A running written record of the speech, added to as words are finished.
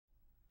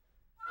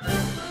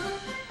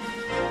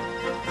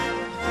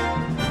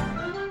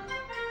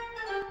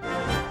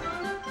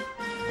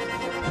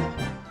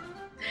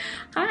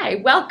Hi,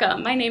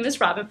 welcome. My name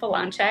is Robin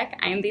Falanchek.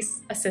 I am the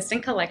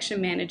Assistant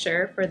Collection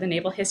Manager for the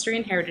Naval History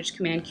and Heritage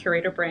Command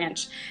Curator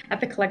Branch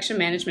at the Collection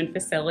Management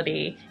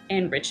Facility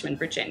in Richmond,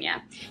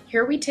 Virginia.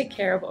 Here we take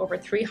care of over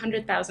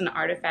 300,000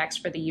 artifacts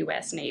for the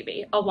U.S.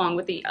 Navy, along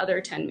with the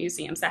other 10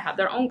 museums that have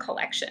their own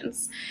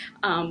collections.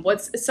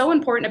 What's so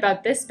important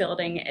about this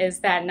building is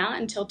that not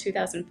until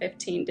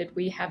 2015 did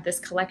we have this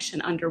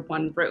collection under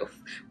one roof.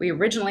 We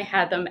originally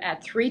had them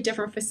at 3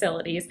 different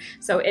facilities,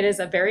 so it is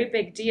a very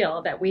big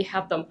deal that we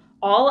have them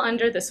all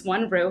under this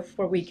one roof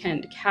where we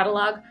can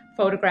catalog,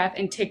 photograph,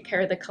 and take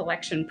care of the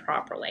collection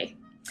properly.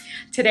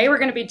 Today we're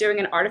going to be doing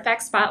an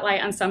artifact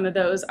spotlight on some of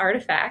those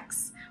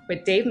artifacts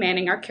with Dave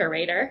Manning, our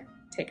curator.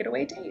 Take it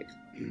away, Dave.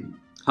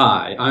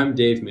 Hi, I'm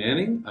Dave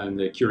Manning. I'm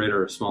the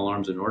curator of Small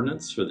Arms and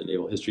Ordnance for the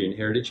Naval History and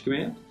Heritage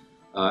Command.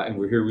 And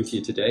we're here with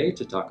you today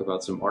to talk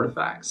about some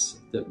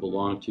artifacts that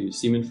belong to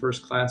Seaman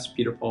First Class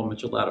Peter Paul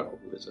Micheletto,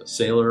 who was a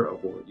sailor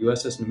aboard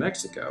USS New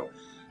Mexico,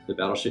 the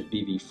battleship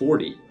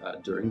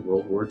BB-40 during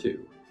World War II.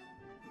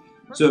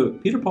 So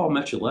Peter Paul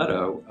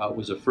Micheletto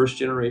was a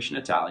first-generation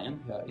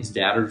Italian. His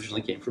dad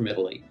originally came from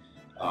Italy.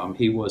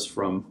 He was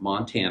from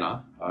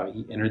Montana.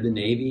 He entered the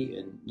Navy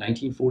in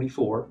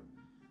 1944.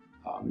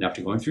 And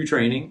after going through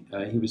training,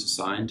 he was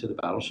assigned to the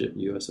battleship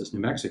USS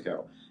New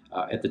Mexico.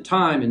 At the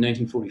time, in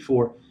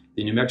 1944,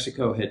 the New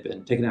Mexico had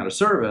been taken out of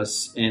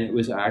service, and it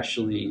was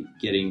actually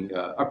getting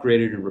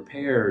upgraded and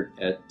repaired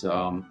at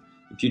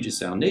the Puget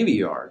Sound Navy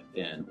Yard.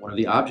 And one of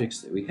the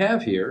objects that we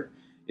have here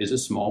is a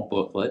small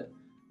booklet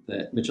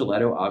that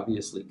Micheletto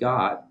obviously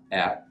got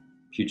at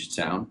Puget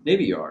Sound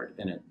Navy Yard.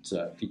 And it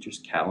features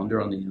a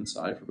calendar on the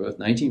inside for both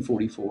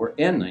 1944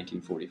 and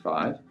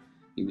 1945.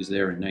 He was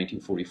there in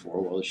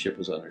 1944 while the ship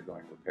was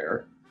undergoing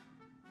repair.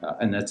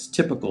 And that's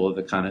typical of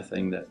the kind of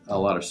thing that a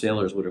lot of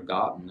sailors would have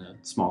gotten. A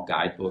small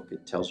guidebook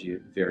that tells you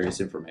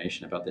various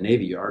information about the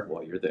Navy Yard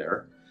while you're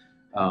there.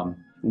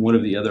 One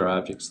of the other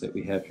objects that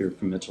we have here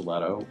from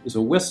Micheletto is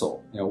a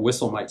whistle. A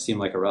whistle might seem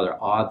like a rather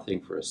odd thing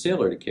for a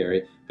sailor to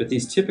carry, but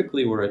these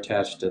typically were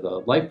attached to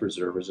the life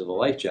preservers or the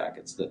life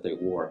jackets that they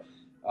wore.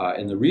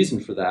 And the reason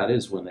for that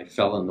is when they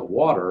fell in the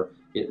water,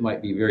 it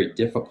might be very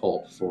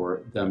difficult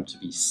for them to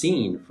be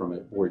seen from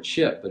aboard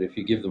ship, but if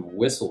you give them a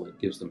whistle, it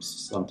gives them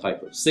some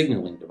type of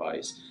signaling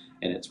device,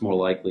 and it's more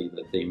likely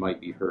that they might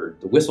be heard,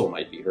 the whistle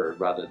might be heard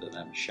rather than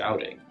them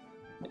shouting.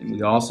 And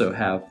we also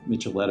have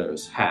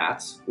Micheletto's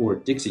hats, or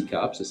Dixie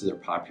cups, as they're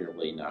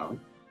popularly known.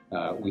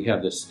 We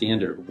have the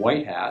standard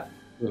white hat,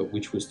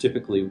 which was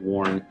typically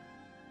worn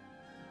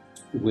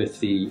with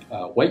the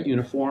white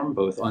uniform,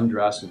 both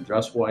undress and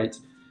dress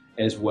whites,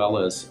 as well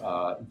as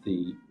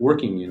the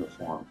working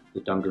uniform, the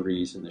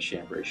dungarees and the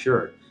chambray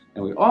shirt.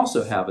 And we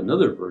also have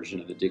another version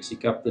of the Dixie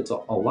cup that's a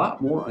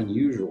lot more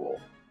unusual,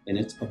 and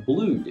it's a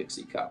blue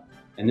Dixie cup.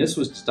 And this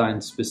was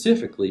designed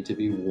specifically to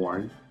be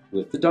worn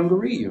with the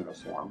dungaree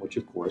uniform, which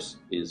of course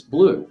is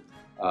blue.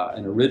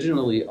 And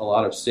originally a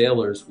lot of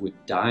sailors would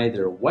dye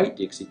their white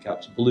Dixie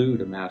cups blue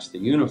to match the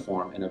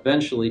uniform, and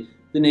eventually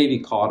the Navy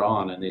caught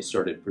on and they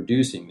started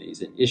producing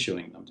these and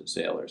issuing them to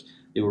sailors.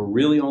 They were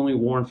really only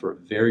worn for a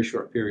very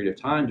short period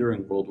of time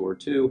during World War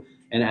II,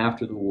 and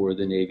after the war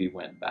the Navy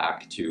went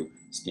back to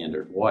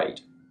standard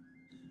white.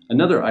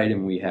 Another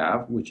item we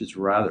have, which is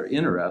rather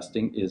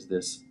interesting, is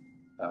this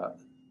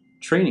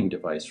training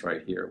device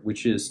right here,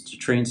 which is to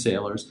train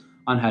sailors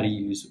on how to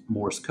use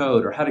Morse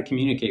code or how to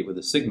communicate with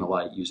a signal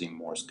light using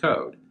Morse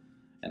code.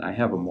 And I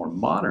have a more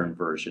modern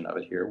version of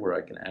it here where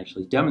I can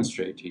actually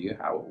demonstrate to you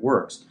how it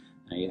works.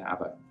 Now you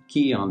have a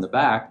key on the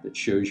back that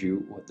shows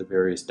you what the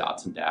various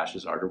dots and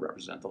dashes are to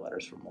represent the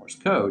letters for Morse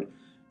code.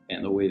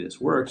 And the way this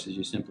works is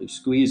you simply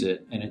squeeze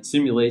it and it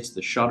simulates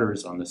the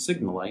shutters on the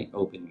signal light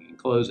opening and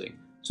closing.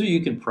 So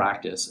you can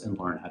practice and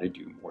learn how to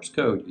do Morse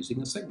code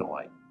using a signal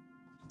light.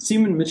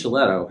 Seaman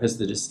Micheletto has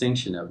the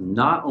distinction of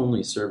not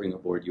only serving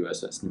aboard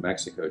USS New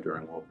Mexico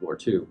during World War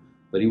II,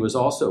 but he was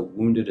also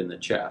wounded in the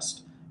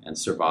chest and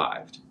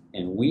survived.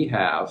 And we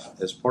have,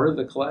 as part of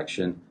the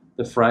collection,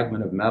 the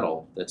fragment of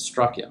metal that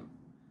struck him.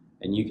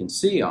 And you can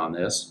see on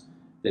this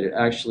that it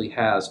actually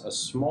has a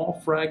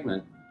small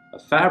fragment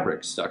of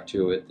fabric stuck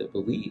to it that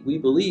we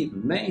believe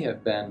may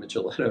have been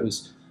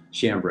Micheletto's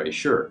chambray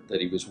shirt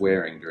that he was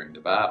wearing during the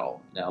battle.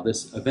 Now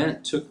this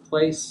event took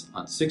place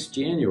on 6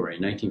 January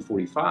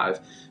 1945.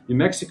 New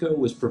Mexico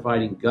was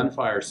providing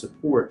gunfire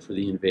support for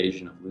the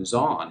invasion of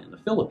Luzon in the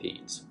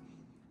Philippines.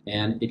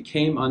 And it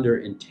came under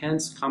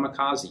intense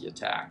kamikaze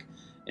attack.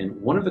 And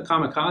one of the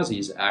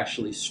kamikazes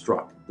actually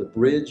struck the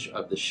bridge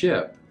of the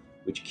ship,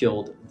 which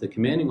killed the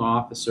commanding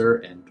officer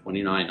and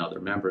 29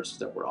 other members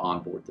that were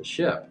on board the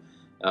ship.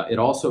 It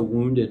also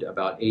wounded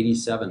about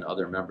 87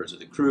 other members of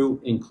the crew,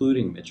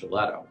 including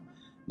Micheletto.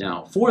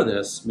 Now, for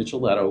this,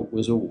 Micheletto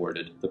was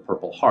awarded the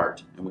Purple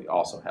Heart, and we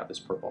also have his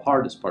Purple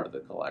Heart as part of the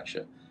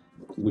collection,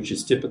 which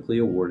is typically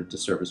awarded to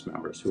service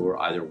members who were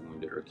either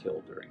wounded or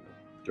killed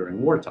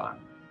during wartime.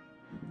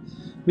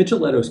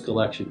 Micheletto's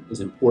collection is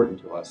important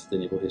to us, the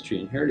Naval History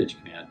and Heritage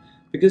Command,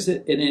 because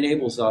it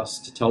enables us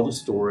to tell the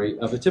story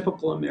of a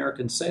typical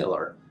American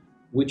sailor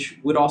which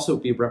would also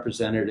be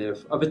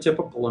representative of a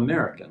typical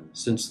American,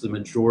 since the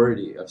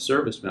majority of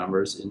service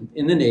members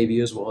in the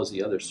Navy, as well as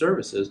the other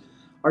services,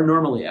 are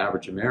normally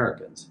average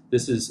Americans.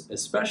 This is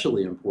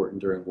especially important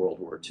during World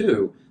War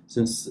II,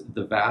 since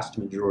the vast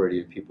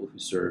majority of people who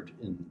served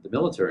in the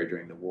military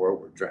during the war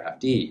were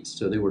draftees.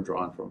 So they were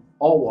drawn from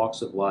all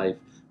walks of life,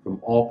 from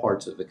all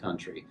parts of the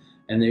country,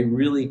 and they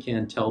really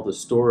can tell the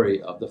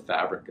story of the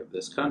fabric of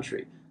this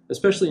country.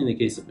 Especially in the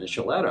case of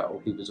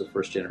Micheletto, he was a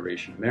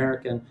first-generation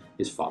American.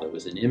 His father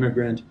was an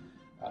immigrant.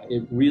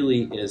 It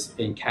really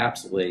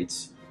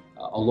encapsulates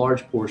a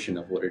large portion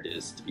of what it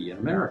is to be an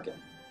American.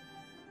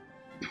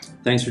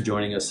 Thanks for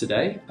joining us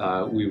today.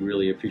 We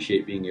really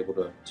appreciate being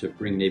able to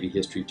bring Navy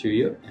history to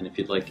you. And if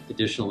you'd like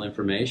additional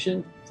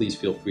information, please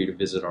feel free to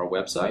visit our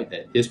website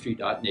at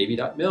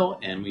history.navy.mil,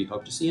 and we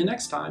hope to see you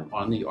next time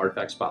on the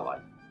Artifact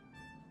Spotlight.